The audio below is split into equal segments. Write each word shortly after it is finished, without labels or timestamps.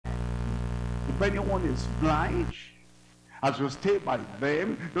If anyone is blind, as you stay by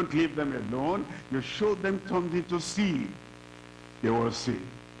them, don't leave them alone. You show them something to see. They will see.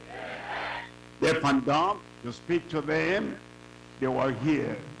 Deaf and dumb, you speak to them, they will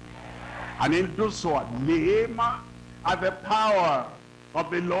hear. And in those who are lame, at the power of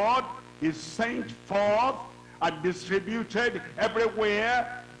the Lord is sent forth and distributed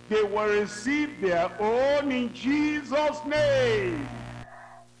everywhere. They will receive their own in Jesus' name.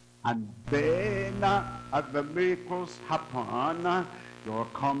 And then, as the miracles happen, you will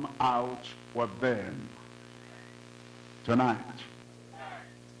come out with them. Tonight.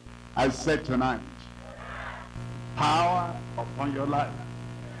 I said tonight. Power upon your life.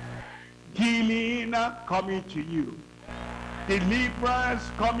 Healing coming to you. Deliverance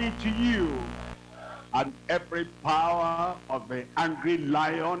coming to you. And every power of the angry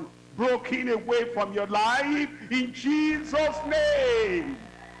lion broken away from your life in Jesus' name.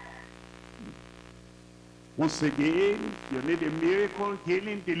 Once again, you need a miracle,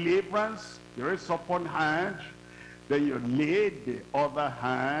 healing, deliverance. You raise up one hand, then you lay the other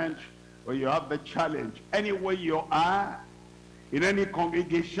hand where you have the challenge. Anywhere you are, in any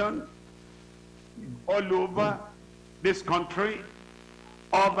congregation, all over this country,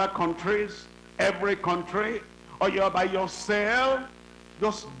 other countries, every country, or you're by yourself,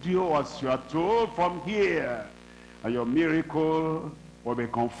 just do as you are told from here, and your miracle will be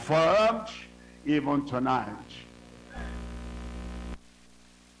confirmed even tonight.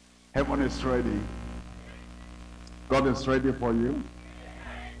 Heaven is ready. God is ready for you.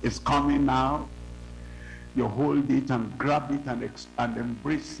 It's coming now. You hold it and grab it and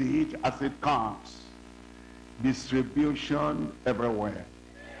embrace it as it comes. Distribution everywhere.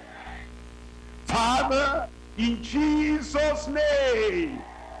 Father, in Jesus' name,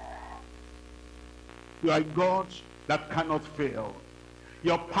 you are God that cannot fail.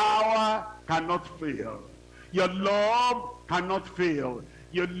 Your power cannot fail. Your love cannot fail.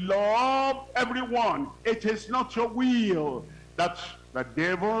 You love everyone. It is not your will that the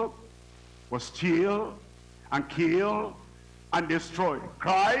devil will steal and kill and destroy.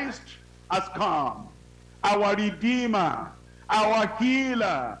 Christ has come, our Redeemer, our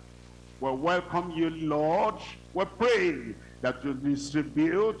Healer. We welcome you, Lord. We pray that you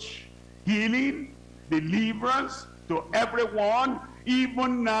distribute healing, deliverance to everyone,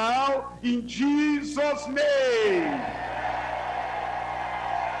 even now, in Jesus' name.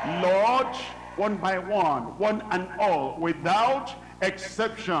 Lord, one by one and all, without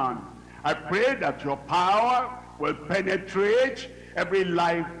exception, I pray that your power will penetrate every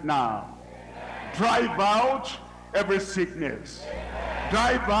life now. Drive out every sickness.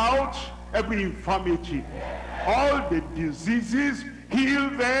 Drive out every infirmity. All the diseases, heal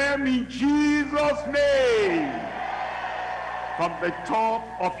them in Jesus' name. From the top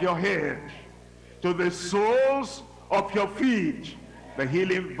of your head to the soles of your feet, the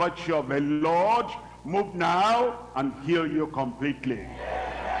healing virtue of the Lord move now and heal you completely.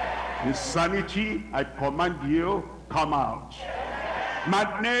 Insanity, I command you, come out.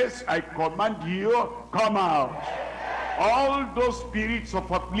 Madness, I command you, come out. All those spirits of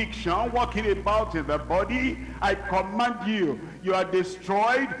affliction walking about in the body, I command you, you are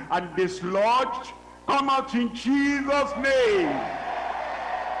destroyed and dislodged. Come out in Jesus' name.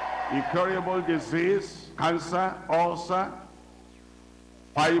 Incurable disease, cancer, ulcer,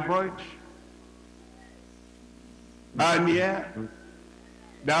 fibroid, hernia,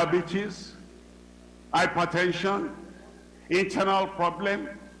 diabetes, hypertension, internal problem,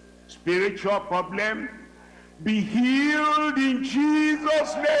 spiritual problem, be healed in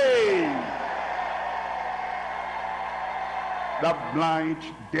Jesus' name. That blind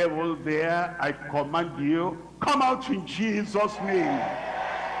devil there, I command you, come out in Jesus' name.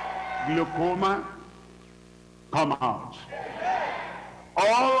 Glaucoma, come out.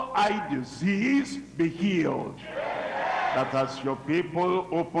 All eye disease, be healed. That as your people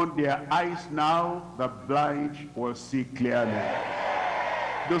open their eyes now, the blind will see clearly.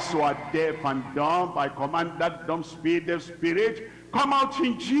 Those who are deaf and dumb, I command that dumb spirit, deaf spirit, come out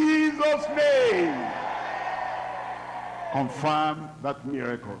in Jesus' name. Confirm that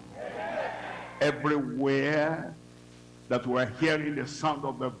miracle. Everywhere that we're hearing the sound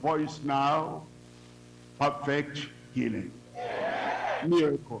of the voice now, perfect healing,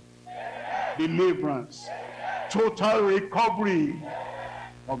 miracle, deliverance, total recovery.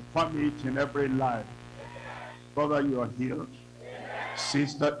 Confirm it in every life. Brother, you are healed.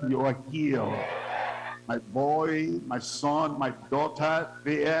 Sister, you are healed. My boy, my son, my daughter,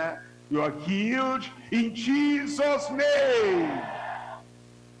 there, you are healed in Jesus' name.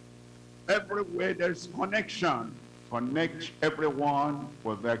 Everywhere there's connection, connect everyone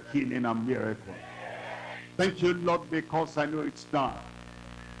with their healing and miracle. Thank you, Lord, because I know it's done.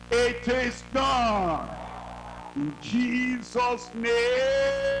 It is done. In Jesus'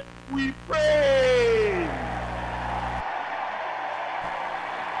 name we pray.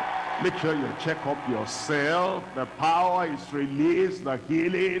 Make sure you check up yourself. The power is released. The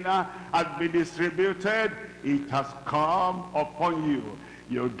healing has been distributed. It has come upon you.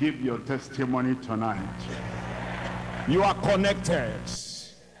 You'll give your testimony tonight. You are connected.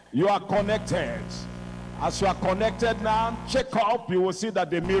 You are connected. As you are connected now, check up. You will see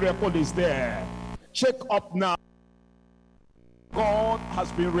that the miracle is there. Check up now. God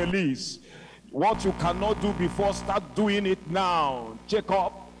has been released. What you cannot do before, start doing it now. Check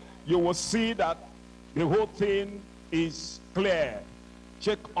up. You will see that the whole thing is clear.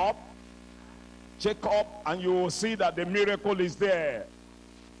 Check up, and you will see that the miracle is there.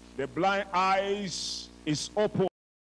 The blind eyes is open.